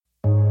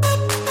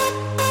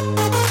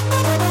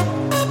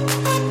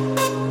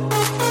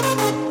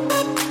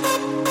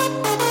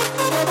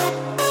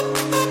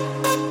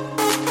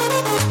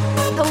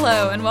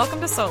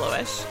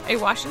Solo-ish, a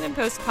Washington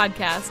Post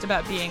podcast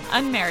about being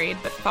unmarried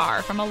but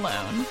far from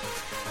alone.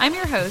 I'm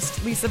your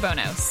host, Lisa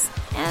Bonos.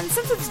 And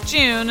since it's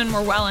June and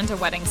we're well into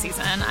wedding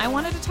season, I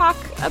wanted to talk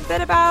a bit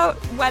about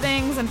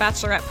weddings and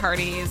bachelorette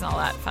parties and all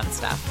that fun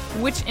stuff.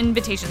 Which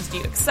invitations do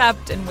you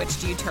accept and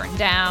which do you turn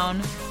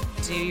down?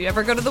 Do you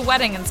ever go to the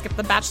wedding and skip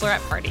the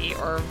bachelorette party,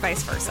 or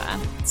vice versa?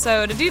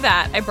 So to do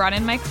that, I brought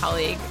in my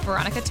colleague,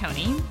 Veronica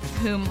Toney,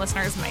 whom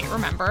listeners might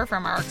remember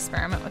from our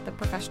experiment with the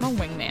professional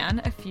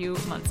wingman a few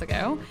months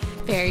ago.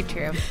 Very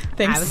true.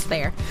 Thanks. I was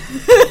there.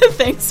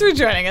 Thanks for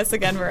joining us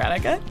again,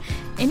 Veronica.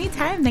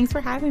 Anytime. Thanks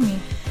for having me.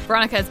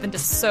 Veronica has been to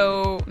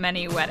so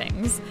many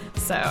weddings,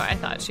 so I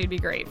thought she'd be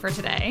great for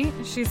today.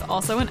 She's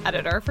also an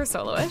editor for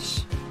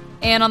Solo-ish.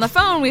 And on the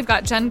phone, we've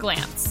got Jen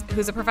Glantz,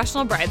 who's a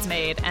professional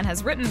bridesmaid and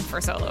has written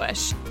for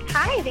Solo-ish.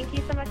 Hi, thank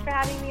you so much for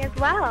having me as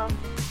well.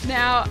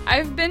 Now,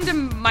 I've been to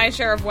my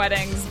share of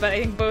weddings, but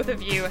I think both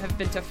of you have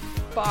been to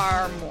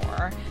far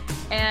more.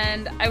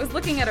 And I was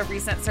looking at a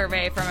recent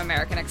survey from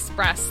American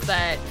Express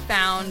that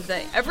found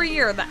that every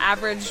year the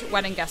average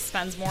wedding guest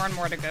spends more and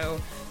more to go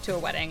to a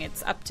wedding.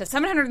 It's up to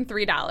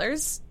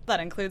 $703.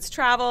 That includes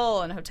travel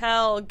and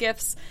hotel,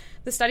 gifts.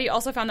 The study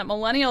also found that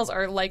millennials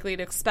are likely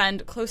to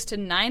spend close to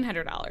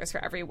 $900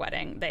 for every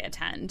wedding they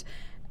attend.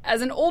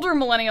 As an older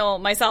millennial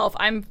myself,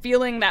 I'm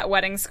feeling that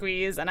wedding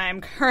squeeze, and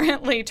I'm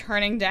currently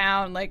turning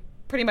down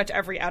pretty much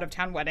every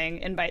out-of-town wedding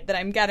invite that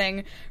I'm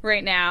getting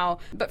right now.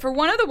 But for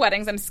one of the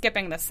weddings I'm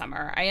skipping this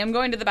summer, I am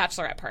going to the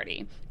bachelorette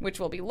party, which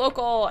will be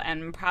local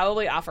and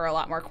probably offer a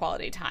lot more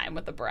quality time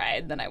with the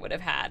bride than I would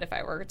have had if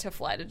I were to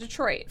fly to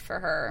Detroit for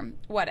her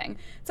wedding.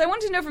 So I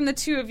wanted to know from the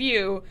two of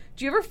you,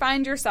 do you ever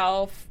find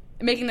yourself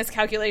making this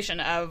calculation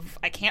of,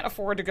 I can't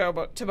afford to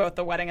go to both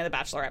the wedding and the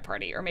bachelorette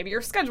party, or maybe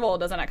your schedule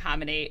doesn't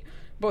accommodate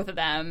both of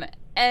them?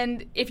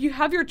 And if you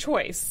have your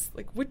choice,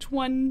 which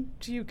one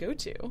do you go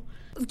to?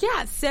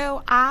 Yeah,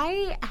 so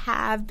I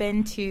have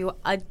been to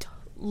a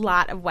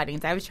lot of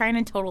weddings. I was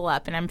trying to total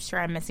up, and I'm sure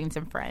I'm missing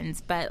some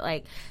friends, but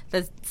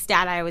the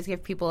stat I always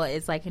give people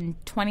is in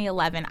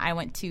 2011, I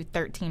went to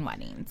 13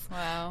 weddings.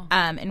 Wow.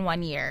 In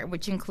 1 year,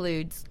 which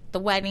includes the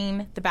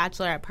wedding, the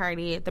bachelorette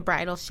party, the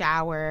bridal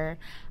shower,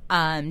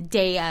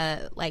 day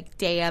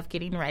of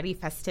getting ready,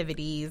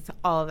 festivities,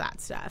 all of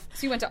that stuff.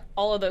 So you went to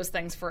all of those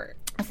things for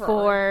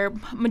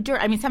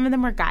majority. I mean, some of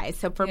them were guys.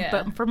 So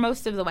Yeah. for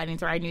most of the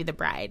weddings where I knew the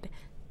bride,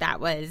 that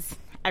was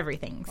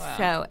everything. Wow.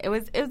 So it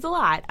was a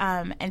lot.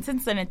 And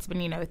since then, it's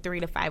been 3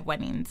 to 5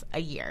 weddings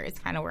a year is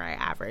kind of where I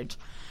average.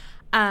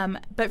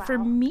 But for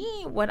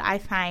me, what I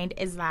find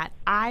is that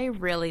I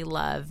really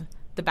love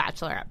the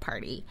bachelorette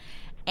party.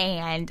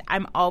 And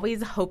I'm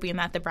always hoping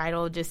that the bride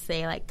will just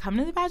say, come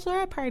to the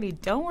bachelorette party.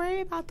 Don't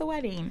worry about the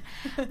wedding.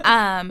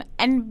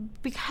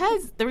 And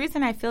because the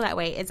reason I feel that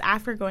way is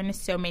after going to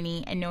so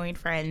many and knowing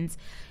friends,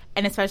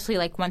 and especially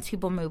once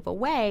people move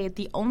away,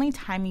 the only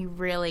time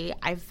you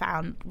I've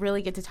found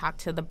really get to talk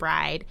to the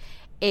bride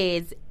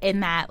is in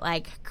that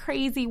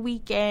crazy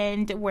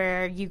weekend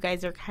where you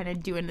guys are kind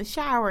of doing the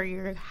shower,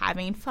 you're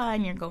having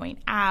fun, you're going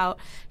out,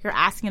 you're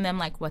asking them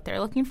what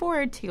they're looking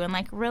forward to,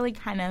 and really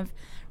kind of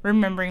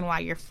remembering why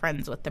you're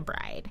friends with the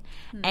bride.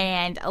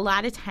 And a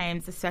lot of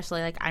times,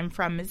 especially I'm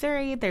from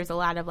Missouri, there's a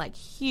lot of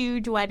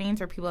huge weddings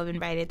where people have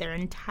invited their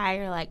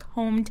entire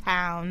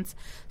hometowns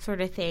sort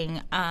of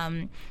thing.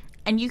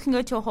 And you can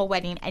go to a whole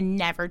wedding and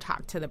never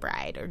talk to the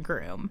bride or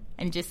groom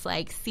and just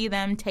see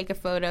them, take a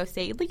photo,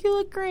 say, you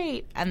look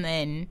great, and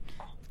then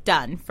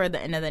done for the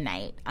end of the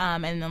night.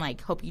 And then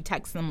hope you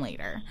text them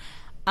later.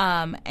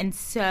 And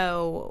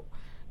so,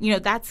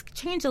 that's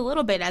changed a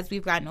little bit as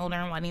we've gotten older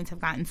and weddings have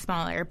gotten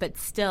smaller, but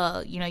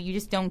still, you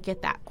just don't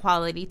get that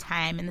quality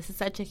time. And this is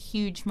such a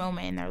huge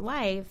moment in their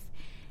life.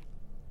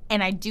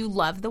 And I do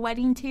love the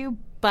wedding too,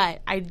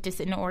 but I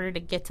just, in order to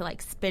get to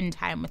spend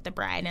time with the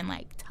bride and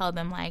tell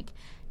them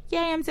yay,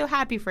 I'm so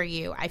happy for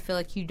you, I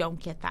feel you don't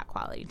get that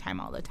quality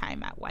time all the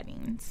time at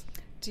weddings.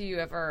 Do you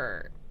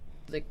ever,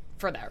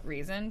 for that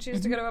reason,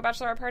 choose to go to a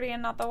bachelorette party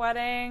and not the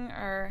wedding?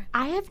 Or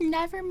I have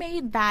never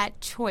made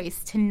that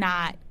choice to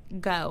not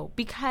go,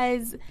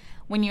 because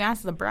when you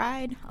ask the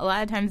bride, a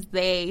lot of times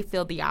they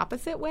feel the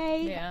opposite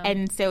way. Yeah.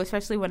 And so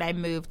especially when I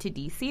moved to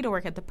D.C. to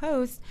work at the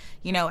Post,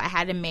 I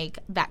had to make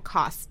that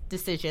cost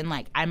decision.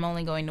 I'm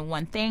only going to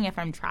one thing if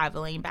I'm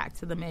traveling back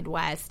to the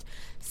Midwest.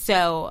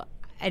 So,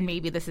 and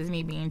maybe this is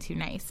me being too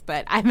nice,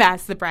 but I've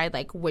asked the bride,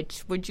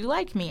 which would you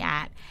like me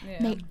at? Yeah.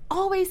 And they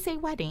always say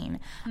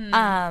wedding.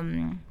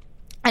 And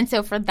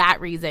so for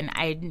that reason,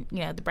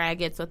 the bride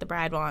gets what the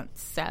bride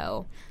wants.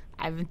 So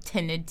I've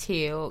tended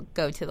to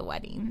go to the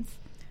weddings.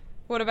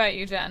 What about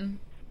you, Jen?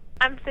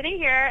 I'm sitting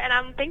here and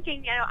I'm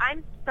thinking,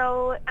 I'm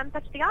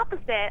such the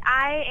opposite.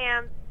 I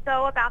am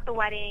so about the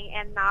wedding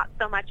and not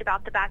so much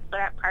about the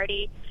bachelorette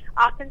party.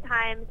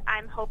 Oftentimes,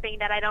 I'm hoping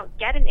that I don't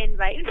get an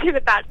invite to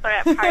the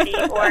bachelorette party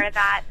or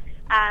that,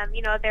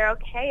 they're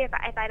okay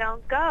if I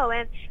don't go.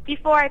 And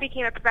before I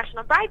became a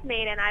professional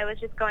bridesmaid and I was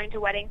just going to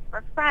weddings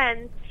for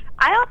friends,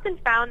 I often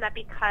found that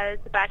because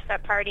the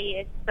bachelorette party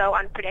is so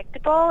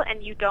unpredictable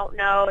and you don't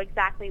know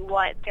exactly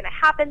what's going to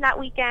happen that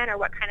weekend or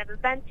what kind of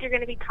events you're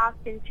going to be tossed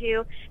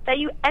into, that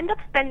you end up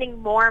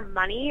spending more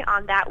money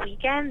on that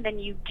weekend than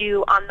you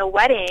do on the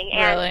wedding.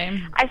 And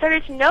Really? I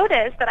started to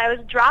notice that I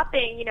was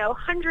dropping,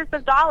 hundreds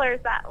of dollars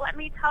that, let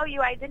me tell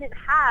you, I didn't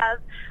have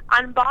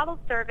on bottle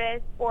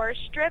service or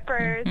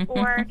strippers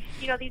or,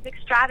 these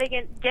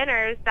extravagant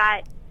dinners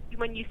that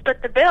when you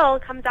split the bill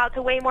comes out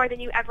to way more than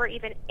you ever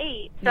even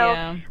ate. So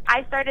Yeah.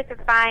 I started to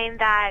find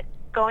that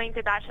going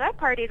to bachelorette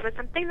parties was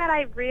something that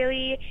I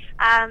really,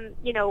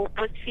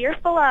 was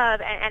fearful of,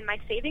 and my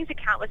savings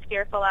account was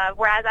fearful of,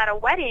 whereas at a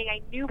wedding,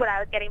 I knew what I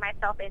was getting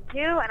myself into,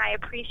 and I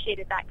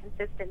appreciated that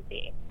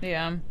consistency.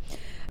 Yeah.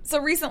 So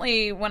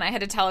recently, when I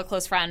had to tell a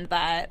close friend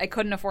that I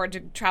couldn't afford to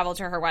travel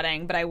to her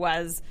wedding, but I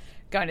was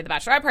going to the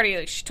bachelorette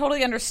party, she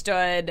totally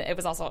understood.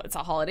 It's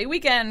a holiday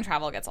weekend.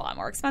 Travel gets a lot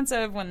more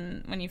expensive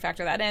when you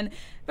factor that in.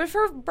 But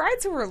for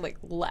brides who are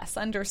less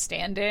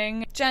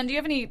understanding, Jen, do you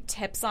have any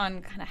tips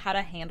on kind of how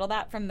to handle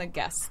that from the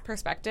guest's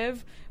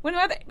perspective?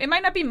 It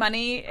might not be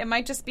money. It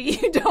might just be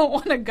you don't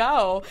want to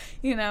go.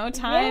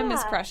 Time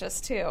is precious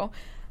too.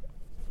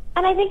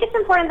 And I think it's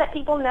important that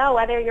people know,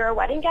 whether you're a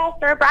wedding guest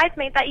or a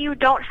bridesmaid, that you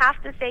don't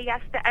have to say yes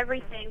to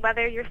everything,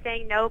 whether you're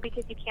saying no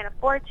because you can't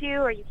afford to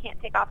or you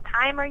can't take off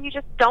time or you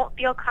just don't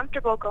feel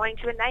comfortable going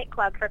to a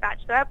nightclub for a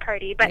bachelorette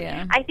party. But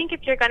I think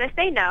if you're going to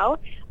say no,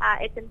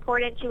 it's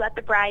important to let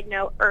the bride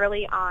know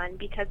early on,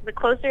 because the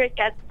closer it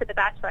gets to the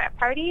bachelorette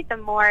party, the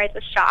more it's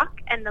a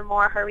shock and the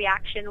more her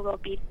reaction will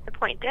be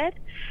disappointed.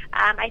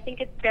 I think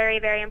it's very,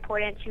 very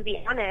important to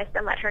be honest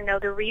and let her know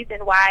the reason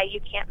why you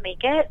can't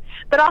make it,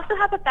 but also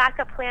have a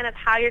backup plan of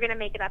how you're going to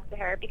make it up to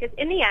her, because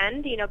in the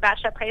end,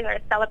 bachelorette parties are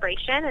a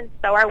celebration and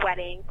so are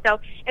weddings. So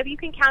if you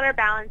can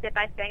counterbalance it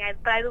by saying,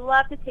 I'd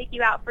love to take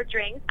you out for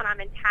drinks when I'm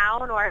in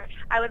town, or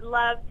I would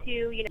love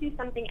to do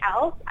something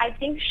else, I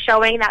think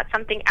showing that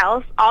something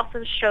else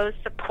also shows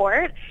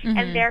support,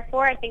 and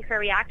therefore I think her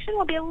reaction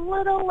will be a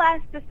little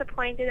less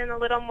disappointed and a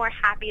little more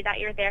happy that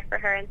you're there for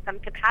her in some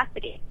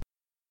capacity.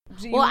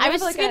 Well, I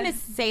was just going to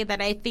say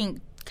that I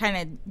think kind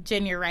of,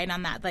 Jen, you're right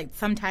on that.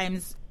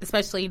 Sometimes,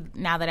 especially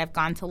now that I've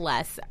gone to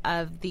less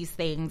of these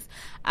things,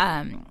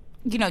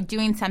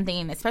 doing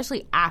something,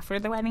 especially after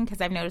the wedding,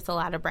 because I've noticed a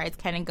lot of brides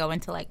kind of go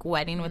into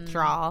wedding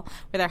withdrawal,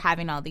 where they're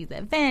having all these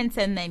events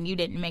and then you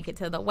didn't make it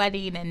to the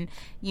wedding, and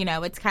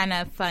it's kind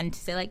of fun to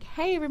say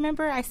hey,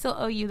 remember I still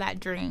owe you that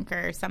drink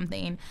or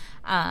something,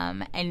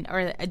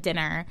 or a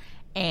dinner,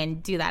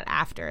 and do that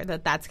after.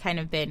 That's kind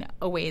of been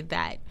a way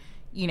that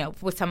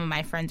with some of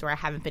my friends where I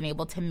haven't been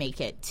able to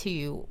make it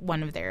to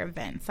one of their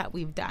events that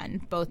we've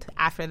done, both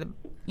after the,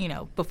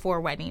 before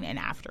wedding and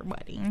after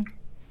wedding.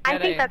 I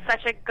think that's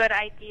such a good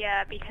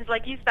idea, because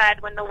like you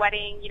said, when the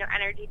wedding,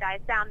 energy dies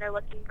down, they're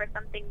looking for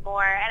something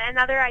more. And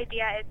another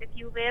idea is, if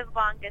you live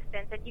long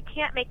distance and you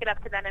can't make it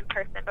up to them in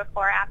person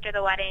before or after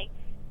the wedding,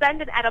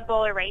 send an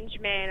edible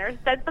arrangement or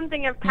send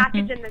something, a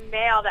package in the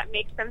mail that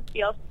makes them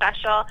feel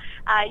special.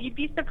 You'd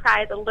be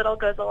surprised, a little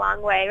goes a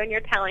long way when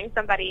you're telling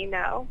somebody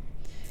no.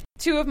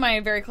 Two of my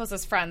very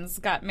closest friends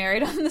got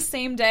married on the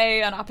same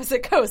day on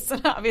opposite coasts,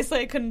 and obviously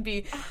I couldn't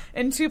be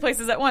in two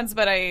places at once,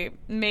 but I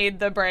made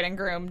the bride and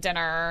groom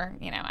dinner,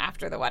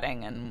 after the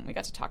wedding, and we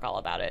got to talk all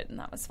about it, and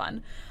that was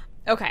fun.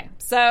 Okay,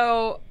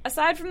 so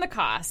aside from the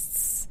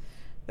costs,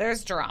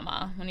 there's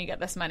drama when you get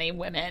this many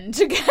women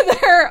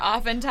together,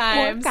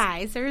 oftentimes. Or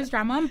guys. There's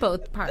drama on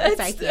both parts,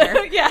 I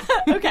hear. Yeah,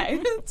 okay.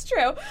 It's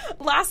true.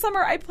 Last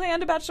summer, I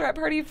planned a bachelorette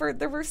party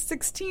there were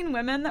 16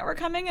 women that were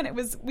coming, and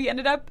we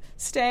ended up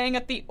staying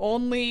at the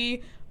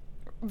only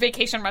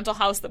vacation rental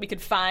house that we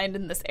could find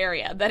in this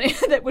area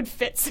that would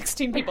fit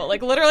 16 people.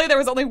 Literally, there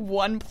was only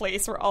one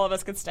place where all of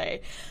us could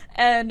stay.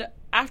 And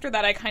after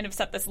that, I kind of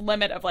set this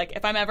limit of,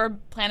 if I'm ever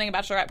planning a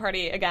bachelorette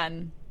party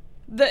again,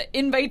 the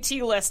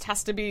invitee list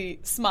has to be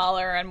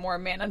smaller and more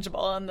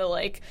manageable in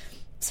the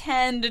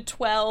 10 to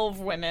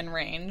 12 women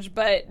range.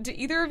 But do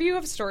either of you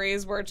have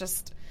stories where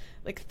just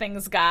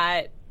things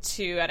got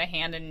too out of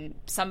hand and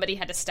somebody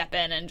had to step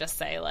in and just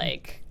say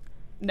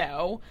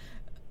no?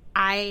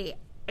 I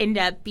end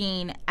up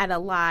being at a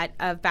lot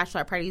of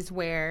bachelorette parties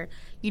where,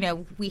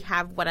 we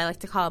have what I like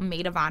to call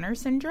maid of honor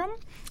syndrome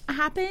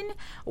happen,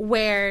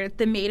 where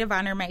the maid of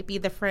honor might be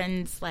the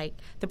friend's,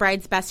 the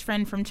bride's best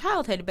friend from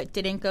childhood, but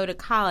didn't go to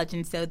college.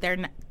 And so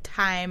their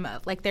time,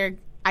 their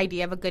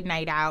idea of a good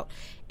night out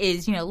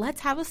is,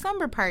 let's have a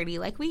slumber party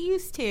like we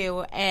used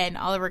to. And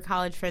all of our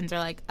college friends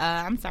are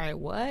I'm sorry,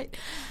 what?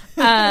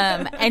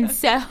 And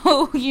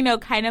so,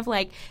 kind of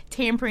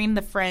tampering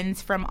the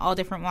friends from all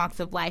different walks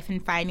of life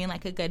and finding a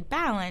good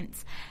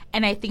balance.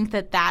 And I think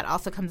that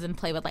also comes in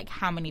play with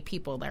how many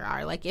people there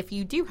are. If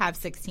you do have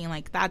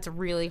 16, that's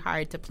really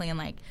hard to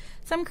plan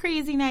some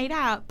crazy night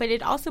out. But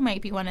it also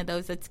might be one of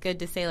those that's good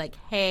to say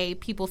hey,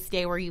 people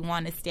stay where you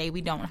want to stay. We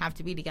don't have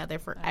to be together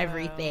for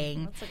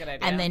everything. That's a good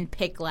idea. And then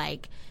pick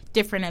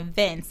different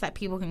events that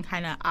people can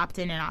kind of opt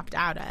in and opt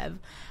out of.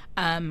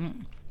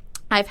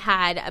 I've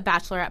had a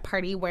bachelorette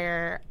party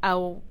where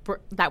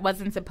that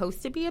wasn't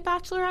supposed to be a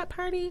bachelorette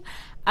party.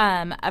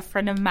 A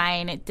friend of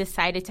mine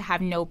decided to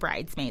have no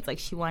bridesmaids. Like,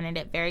 she wanted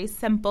it very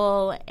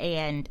simple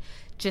and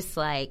just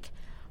like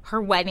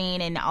her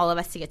wedding and all of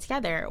us to get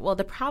together. Well,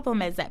 the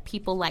problem is that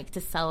people like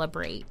to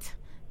celebrate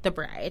the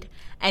bride.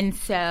 And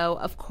so,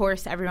 of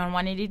course, everyone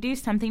wanted to do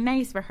something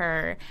nice for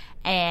her.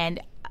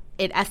 And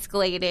it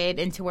escalated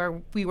into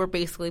where we were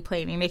basically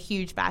planning a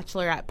huge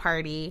bachelorette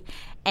party.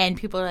 And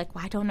people are like,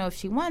 well, I don't know if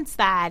she wants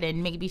that,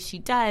 and maybe she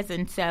does.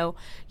 And so,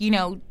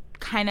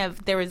 kind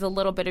of there was a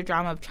little bit of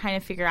drama of trying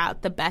to figure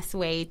out the best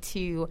way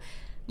to,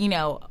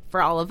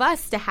 for all of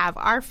us to have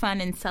our fun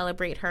and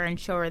celebrate her and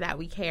show her that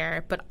we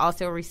care, but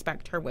also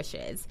respect her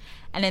wishes.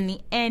 And in the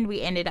end,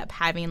 we ended up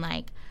having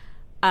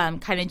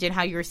kind of, Jen,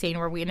 how you were saying,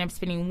 where we ended up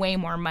spending way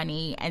more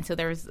money. And so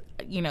there's,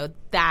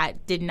 that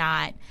did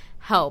not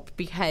help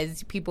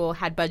because people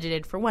had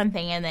budgeted for one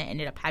thing and then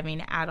ended up having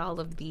to add all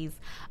of these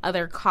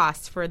other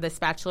costs for this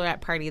bachelorette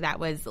party that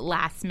was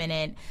last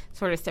minute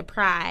sort of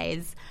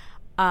surprise.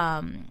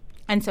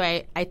 And so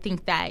I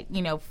think that,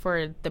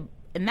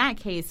 in that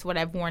case, what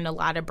I've warned a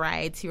lot of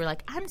brides who are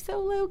like, I'm so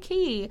low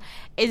key,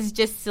 is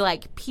just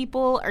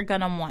people are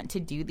going to want to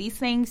do these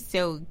things.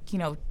 So,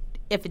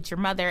 if it's your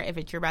mother, if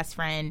it's your best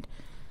friend,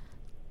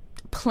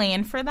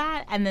 plan for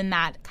that, and then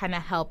that kind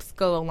of helps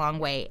go a long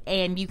way.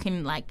 And you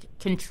can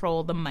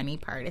control the money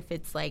part. If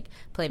it's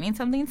planning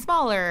something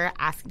smaller,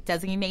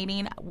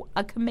 designating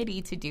a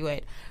committee to do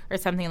it or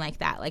something like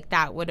that,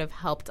 that would have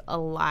helped a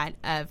lot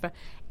of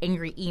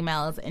angry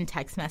emails and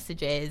text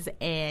messages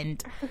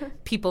and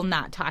people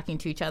not talking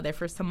to each other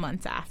for some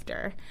months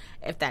after,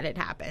 if that had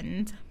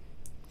happened.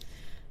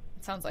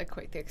 Sounds like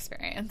quite the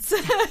experience.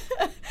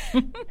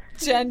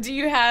 Jen, do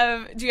you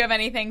have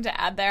anything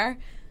to add there?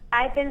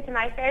 I've been to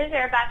my fair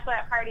share of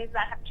bachelorette parties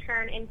that have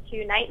turned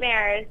into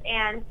nightmares,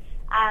 and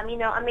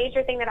a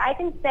major thing that I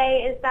can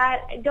say is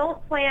that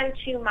don't plan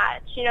too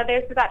much.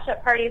 There's the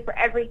bachelorette parties where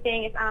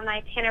everything is on an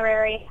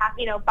itinerary,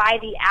 by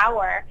the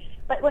hour.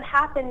 But what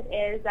happens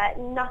is that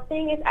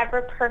nothing is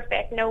ever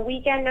perfect. No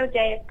weekend, no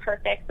day is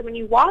perfect. So when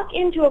you walk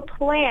into a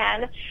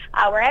plan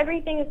where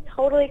everything is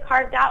totally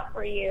carved out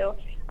for you,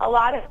 a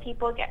lot of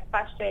people get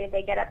frustrated.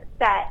 They get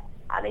upset.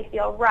 They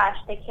feel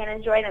rushed. They can't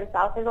enjoy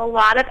themselves. There's a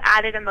lot of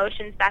added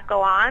emotions that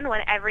go on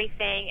when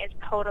everything is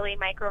totally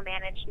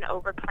micromanaged and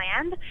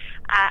overplanned.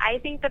 I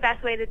think the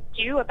best way to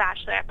do a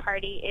bachelorette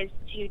party is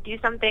to do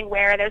something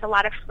where there's a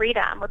lot of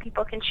freedom, where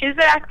people can choose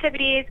their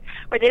activities,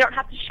 where they don't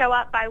have to show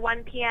up by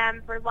 1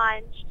 p.m. for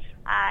lunch,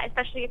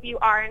 especially if you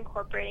are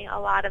incorporating a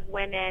lot of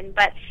women.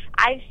 But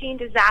I've seen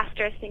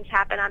disastrous things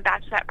happen on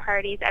bachelorette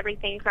parties,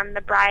 everything from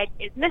the bride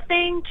is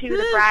missing to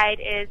the bride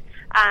is,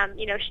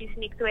 she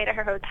sneaks away to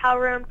her hotel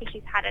room because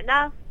she's had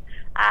enough.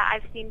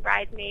 I've seen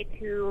bridesmaids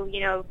who,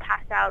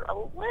 pass out a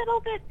little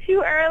bit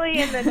too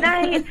early in the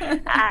night.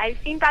 I've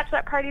seen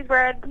bachelorette parties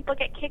where people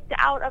get kicked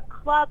out of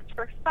clubs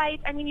for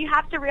fights. I mean, you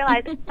have to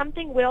realize that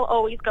something will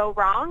always go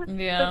wrong.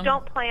 Yeah. So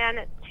don't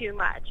plan too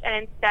much.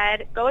 And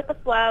instead, go with the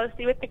flow,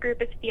 see what the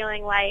group is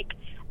feeling like.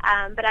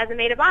 But as a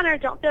maid of honor,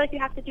 don't feel like you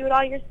have to do it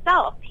all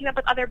yourself. Team up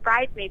with other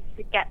bridesmaids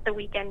to get the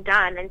weekend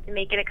done and to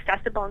make it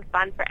accessible and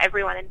fun for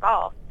everyone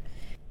involved.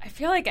 I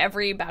feel like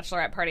every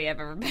bachelorette party I've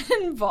ever been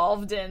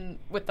involved in,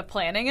 with the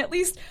planning at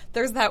least,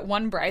 there's that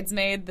one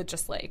bridesmaid that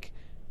just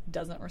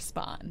doesn't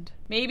respond.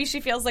 Maybe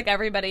she feels like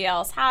everybody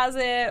else has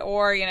it,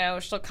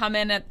 or she'll come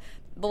in at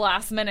the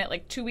last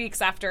minute, 2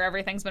 weeks after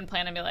everything's been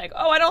planned, and be like,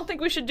 oh, I don't think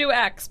we should do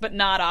X, but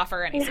not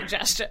offer any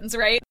suggestions,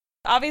 right?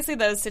 Obviously,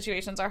 those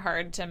situations are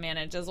hard to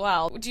manage as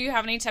well. Do you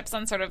have any tips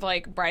on sort of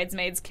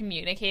bridesmaids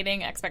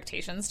communicating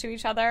expectations to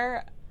each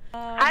other?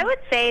 I would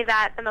say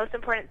that the most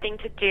important thing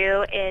to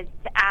do is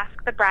to ask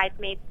the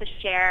bridesmaids to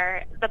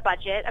share the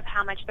budget of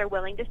how much they're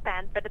willing to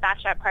spend for the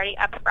bachelorette party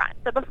up front.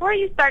 So before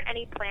you start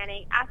any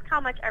planning, ask how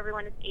much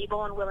everyone is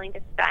able and willing to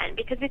spend.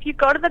 Because if you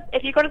go to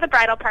the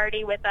bridal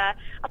party with a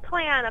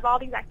plan of all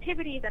these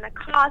activities and a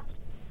cost,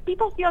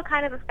 people feel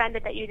kind of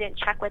offended that you didn't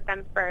check with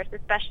them first,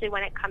 especially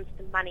when it comes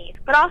to money.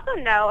 But also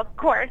know, of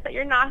course, that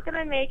you're not going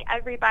to make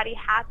everybody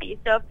happy.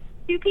 So if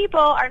 2 people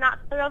are not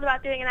thrilled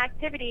about doing an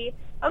activity,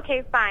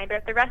 okay, fine. But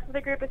if the rest of the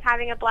group is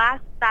having a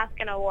blast, that's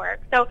going to work.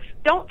 So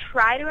don't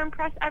try to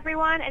impress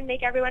everyone and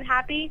make everyone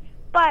happy,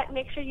 but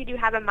make sure you do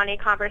have a money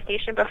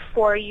conversation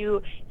before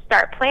you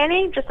start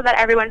planning, just so that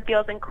everyone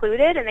feels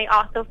included and they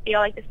also feel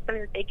like this is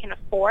something that they can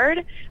afford,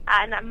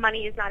 and that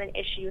money is not an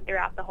issue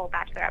throughout the whole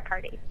bachelorette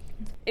party.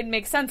 It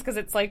makes sense because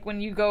it's like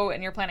when you go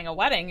and you're planning a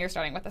wedding, you're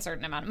starting with a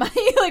certain amount of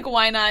money.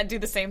 Why not do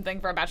the same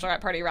thing for a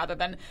bachelorette party rather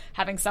than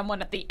having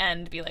someone at the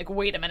end be like,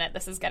 wait a minute,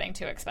 this is getting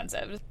too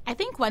expensive? I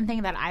think one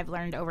thing that I've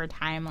learned over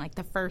time,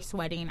 the first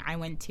wedding I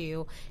went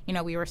to,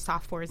 we were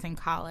sophomores in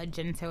college,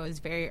 and so it was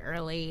very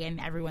early,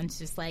 and everyone's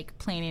just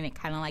planning it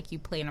kind of like you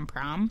plan a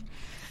prom.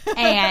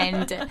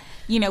 And,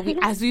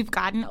 as we've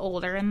gotten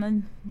older in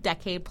the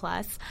decade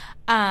plus,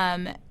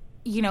 one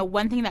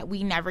thing that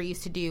we never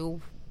used to do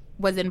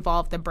was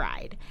involve the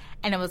bride.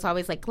 And it was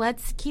always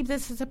let's keep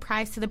this a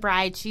surprise to the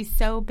bride. She's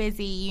so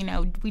busy,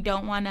 we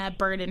don't want to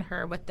burden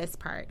her with this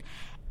part.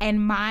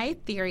 And my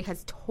theory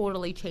has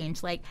totally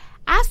changed. Like,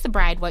 ask the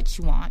bride what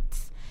she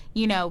wants,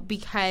 you know,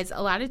 because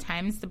a lot of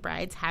times the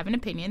brides have an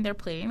opinion. They're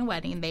planning a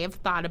wedding. They have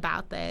thought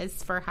about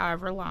this for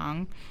however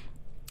long.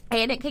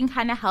 And it can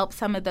kind of help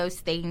some of those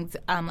things,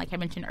 like I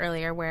mentioned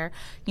earlier, where,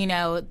 you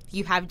know,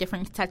 you have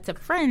different sets of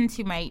friends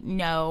who might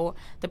know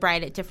the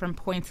bride at different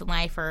points in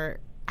life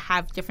or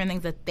have different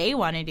things that they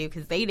want to do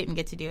because they didn't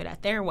get to do it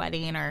at their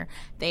wedding or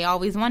they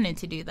always wanted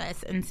to do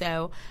this. And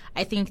so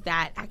I think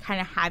that kind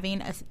of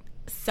having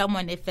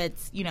someone, if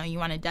it's, you know, you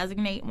want to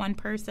designate one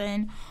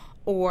person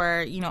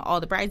or, you know, all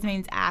the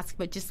bridesmaids ask,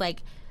 but just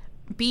like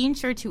being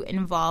sure to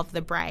involve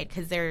the bride,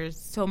 because there's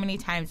so many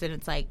times that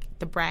it's like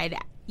the bride,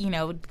 you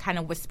know, kind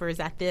of whispers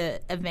at the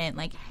event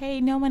like,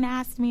 hey, no one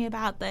asked me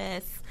about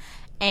this.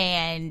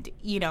 And,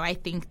 you know, I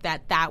think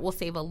that that will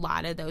save a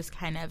lot of those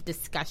kind of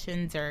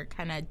discussions or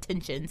kind of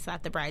tensions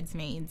that the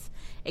bridesmaids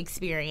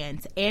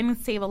experience and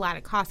save a lot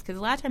of cost, because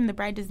a lot of time the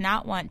bride does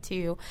not want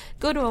to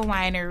go to a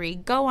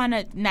winery, go on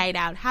a night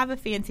out, have a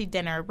fancy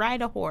dinner,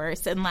 ride a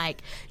horse, and,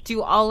 like,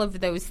 do all of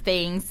those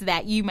things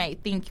that you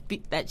might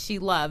think that she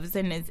loves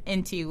and is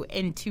into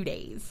in 2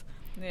 days.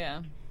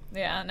 Yeah.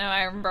 Yeah. No,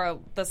 I remember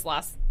this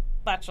last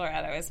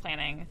bachelorette I was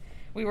planning,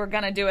 we were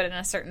going to do it in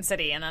a certain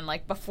city, and then,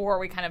 like, before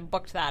we kind of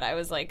booked that, I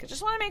was like,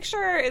 just want to make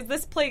sure, is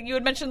this place, you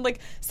had mentioned,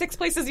 like, 6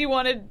 places you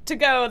wanted to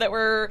go that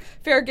were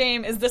fair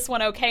game, is this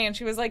one okay? And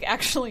she was like,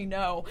 actually,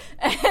 no.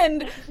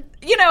 And,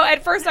 you know,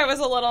 at first I was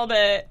a little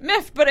bit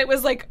miffed, but it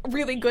was, like,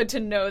 really good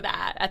to know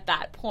that at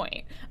that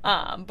point,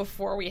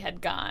 before we had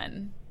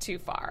gone too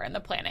far in the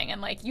planning. And,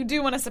 like, you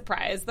do want to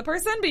surprise the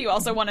person, but you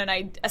also want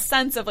a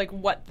sense of, like,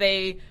 what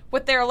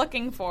they're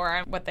looking for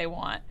and what they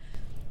want.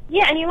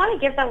 Yeah, and you want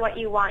to give them what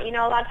you want. You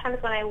know, a lot of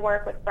times when I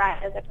work with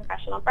brides as a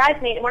professional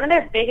bridesmaid, one of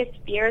their biggest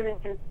fears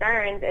and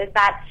concerns is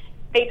that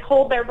they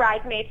told their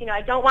bridesmaids, you know,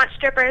 I don't want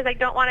strippers, I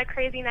don't want a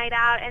crazy night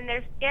out, and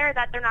they're scared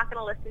that they're not going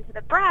to listen to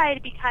the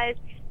bride because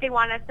they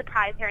want to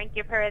surprise her and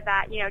give her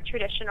that, you know,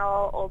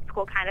 traditional,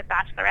 old-school kind of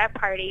bachelorette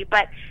party.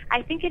 But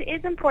I think it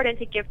is important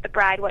to give the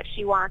bride what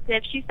she wants. And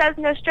if she says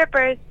no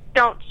strippers,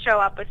 don't show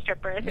up with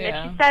strippers. And if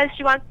she says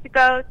she wants to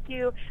go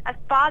to a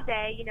spa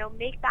day, you know,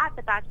 make that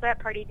the bachelorette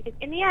party, because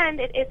in the end,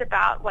 it is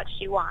about what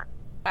she wants.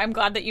 I'm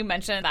glad that you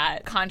mentioned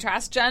that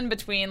contrast, Jen,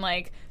 between,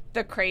 like,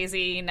 the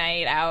crazy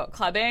night out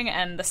clubbing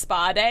and the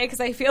spa day, because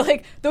I feel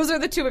like those are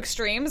the two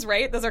extremes,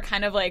 right? Those are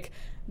kind of like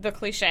the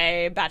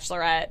cliche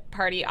bachelorette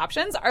party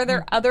options. Are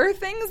there other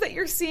things that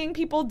you're seeing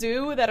people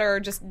do that are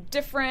just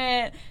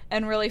different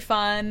and really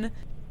fun?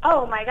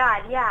 Oh my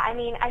God, yeah. I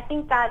mean, I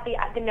think that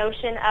the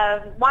notion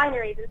of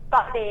wineries and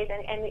spa days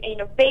and you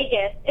know,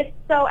 Vegas is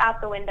so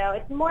out the window.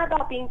 It's more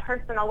about being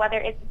personal, whether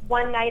it's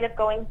one night of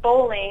going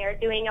bowling or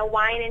doing a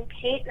wine and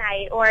paint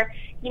night or,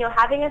 you know,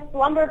 having a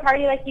slumber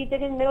party like you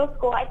did in middle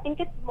school. I think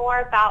it's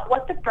more about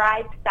what the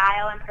bride's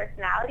style and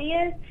personality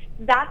is.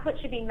 That's what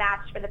should be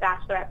matched for the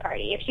bachelorette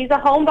party. If she's a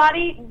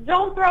homebody,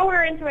 don't throw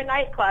her into a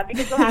nightclub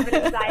because she'll have an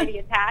anxiety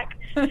attack.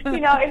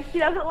 You know, if she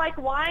doesn't like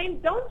wine,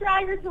 don't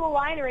drag her to a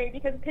winery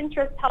because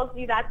Pinterest tells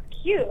you that's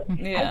cute.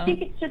 Yeah. I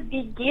think it should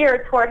be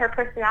geared toward her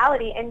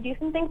personality and do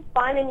something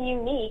fun and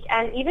unique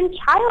and even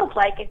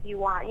childlike if you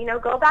want. You know,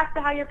 go back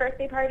to how your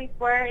birthday parties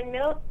were in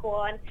middle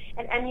school and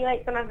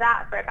emulate some of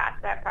that for a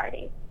bachelorette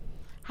party.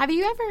 Have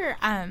you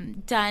ever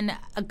done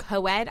a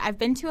co-ed? I've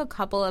been to a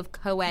couple of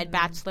co-ed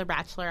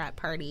bachelorette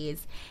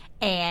parties,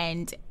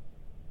 and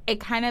it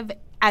kind of,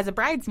 as a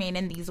bridesmaid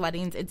in these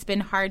weddings, it's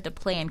been hard to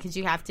plan because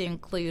you have to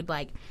include,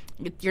 like,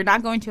 you're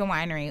not going to a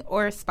winery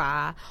or a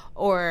spa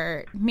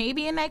or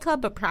maybe a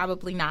nightclub, but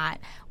probably not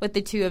with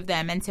the two of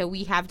them. And so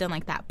we have done,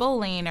 like, that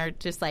bowling or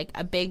just, like,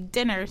 a big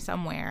dinner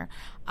somewhere.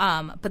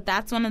 But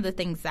that's one of the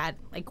things that,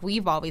 like,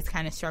 we've always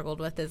kind of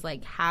struggled with is,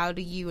 like, how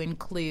do you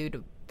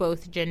include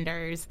both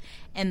genders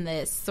in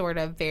this sort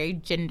of very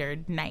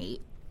gendered night?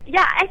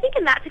 Yeah, I think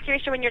in that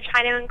situation when you're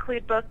trying to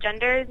include both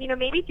genders, you know,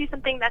 maybe do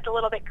something that's a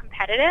little bit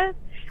competitive.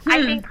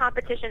 I think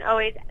competition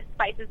always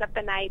spices up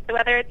the night. So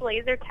whether it's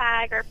laser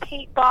tag or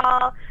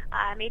paintball,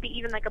 maybe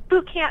even like a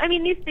boot camp. I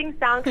mean, these things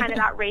sound kind of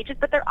outrageous,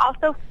 but they're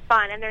also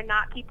fun, and they're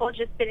not people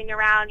just sitting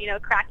around, you know,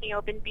 cracking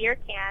open beer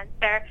cans.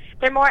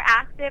 They're more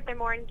active, they're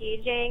more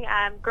engaging.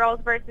 Girls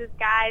versus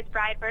guys,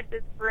 bride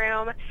versus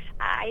groom.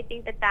 I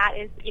think that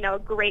is, you know, a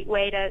great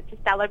way to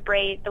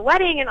celebrate the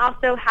wedding and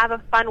also have a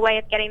fun way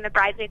of getting the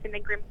bridesmaids and the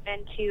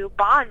groomsmen to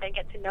bond and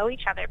get to know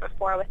each other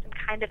before with some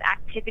kind of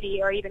activity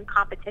or even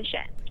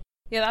competition.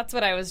 Yeah, that's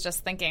what I was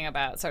just thinking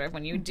about, sort of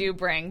when you do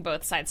bring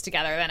both sides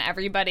together, then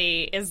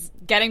everybody is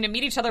getting to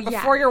meet each other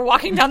before you're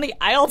walking down the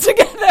aisle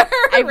together,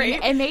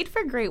 right? It made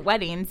for great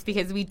weddings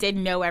because we did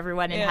know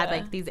everyone and had,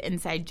 like, these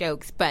inside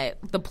jokes, but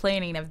the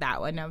planning of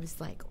that one, I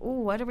was like, oh,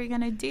 what are we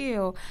going to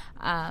do?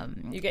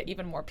 You get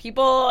even more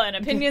people and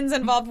opinions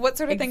involved. What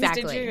sort of things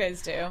did you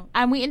guys do?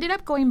 We ended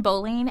up going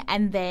bowling,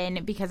 and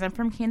then because I'm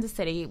from Kansas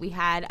City, we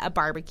had a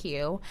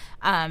barbecue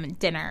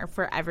dinner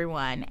for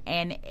everyone,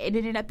 and it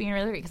ended up being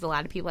really great because a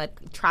lot of people had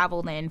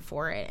traveled in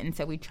for it, and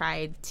so we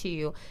tried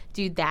to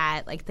do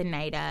that like the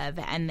night of,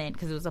 and then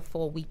because it was a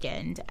full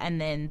weekend, and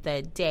then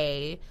the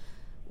day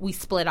we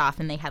split off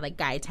and they had like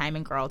guy time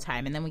and girl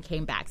time, and then we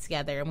came back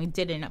together and we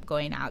did end up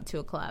going out to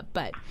a club.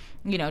 But,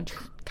 you know,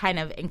 kind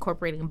of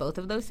incorporating both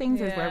of those things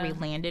is where we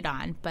landed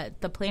on. But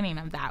the planning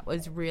of that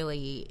was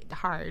really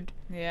hard.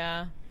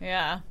 Yeah.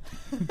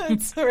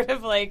 It's sort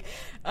of like,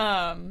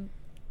 I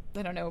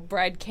don't know,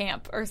 bride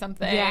camp or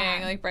something,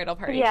 like bridal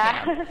party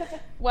camp.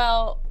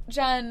 Well,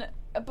 Jen,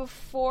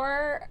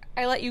 before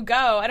I let you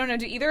go, I don't know,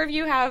 do either of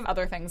you have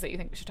other things that you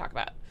think we should talk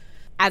about?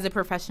 As a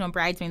professional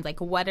bridesmaid, like,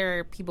 what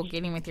are people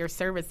getting with your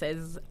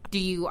services?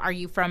 Are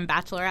you from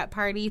bachelorette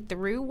party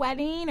through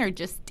wedding or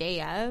just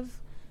day of?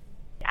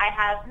 I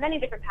have many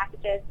different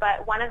packages,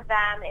 but one of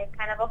them is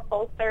kind of a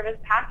full-service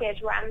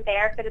package where I'm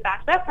there for the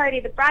bachelorette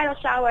party, the bridal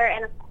shower,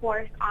 and, of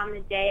course, on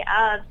the day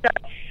of. So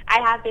I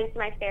have been to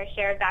my fair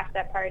share of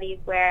bachelorette parties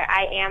where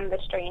I am the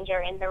stranger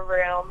in the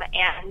room,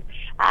 and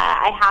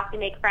I have to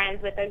make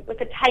friends with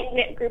a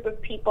tight-knit group of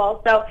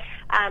people. So,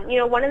 you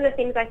know, one of the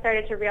things I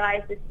started to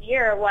realize this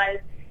year was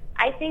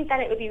I think that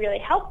it would be really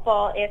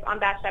helpful if on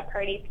bachelorette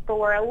parties people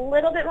were a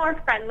little bit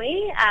more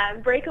friendly,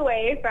 break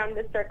away from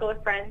the circle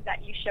of friends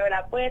that you showed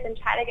up with and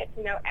try to get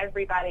to know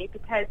everybody,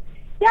 because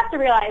you have to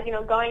realize, you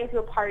know, going to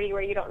a party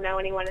where you don't know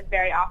anyone is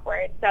very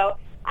awkward. So,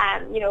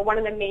 you know, one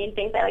of the main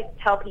things I like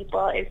to tell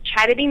people is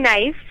try to be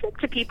nice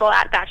to people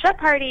at bachelorette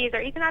parties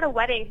or even at a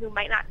wedding who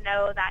might not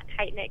know that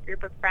tight-knit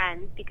group of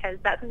friends, because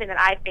that's something that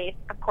I face,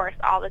 of course,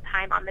 all the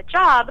time on the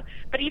job.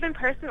 But even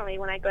personally,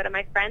 when I go to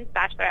my friends'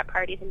 bachelorette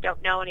parties and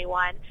don't know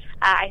anyone,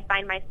 I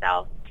find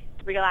myself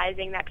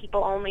realizing that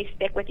people only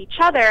stick with each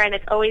other, and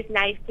it's always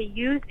nice to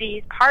use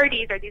these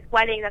parties or these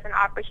weddings as an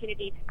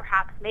opportunity to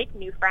perhaps make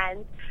new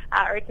friends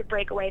or to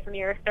break away from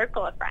your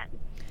circle of friends.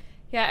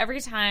 Yeah,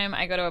 every time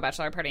I go to a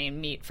bachelor party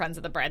and meet friends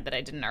of the bride that I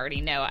didn't already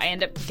know, I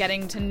end up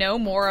getting to know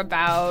more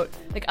about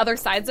like other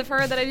sides of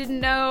her that I didn't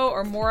know,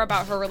 or more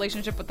about her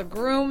relationship with the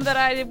groom that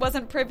I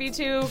wasn't privy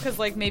to, because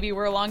like maybe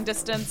we're long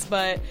distance,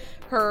 but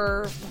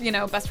her, you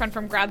know, best friend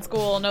from grad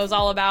school knows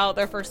all about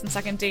their first and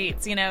second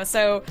dates, you know.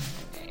 So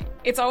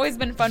it's always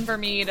been fun for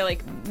me to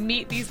like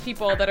meet these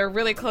people that are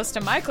really close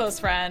to my close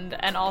friend,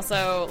 and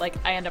also like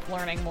I end up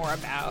learning more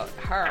about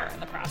her in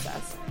the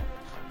process.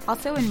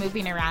 Also, in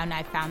moving around,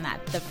 I found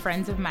that the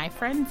friends of my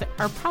friends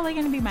are probably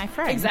going to be my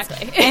friends.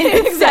 Exactly.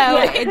 And so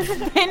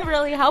it's been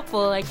really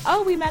helpful. Like,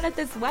 oh, we met at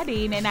this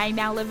wedding, and I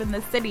now live in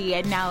the city,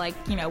 and now, like,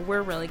 you know,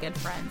 we're really good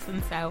friends.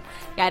 And so,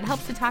 yeah, it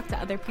helps to talk to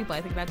other people.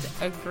 I think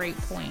that's a great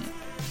point.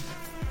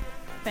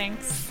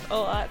 Thanks a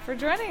lot for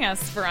joining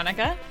us,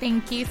 Veronica.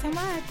 Thank you so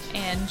much.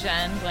 And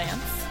Jen Glantz.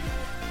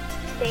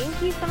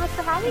 Thank you so much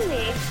for having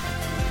me.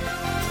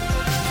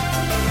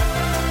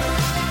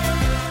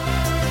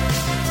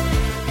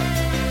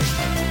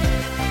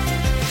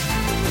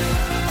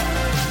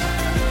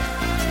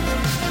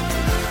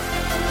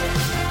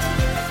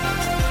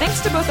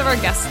 Thanks to both of our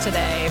guests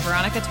today,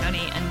 Veronica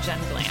Toney and Jen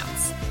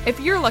Glantz. If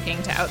you're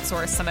looking to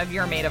outsource some of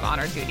your maid of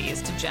honor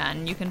duties to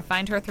Jen, you can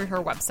find her through her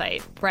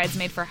website,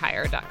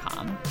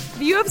 bridesmaidforhire.com.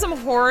 If you have some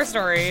horror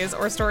stories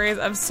or stories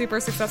of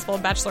super successful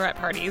bachelorette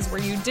parties where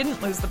you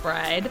didn't lose the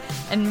bride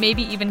and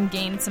maybe even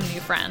gained some new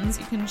friends,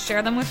 you can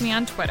share them with me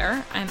on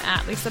Twitter. I'm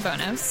at Lisa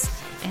Bonos.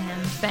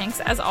 And thanks,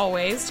 as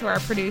always, to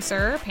our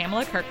producer,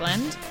 Pamela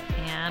Kirkland.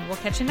 And we'll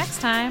catch you next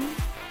time.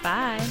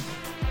 Bye.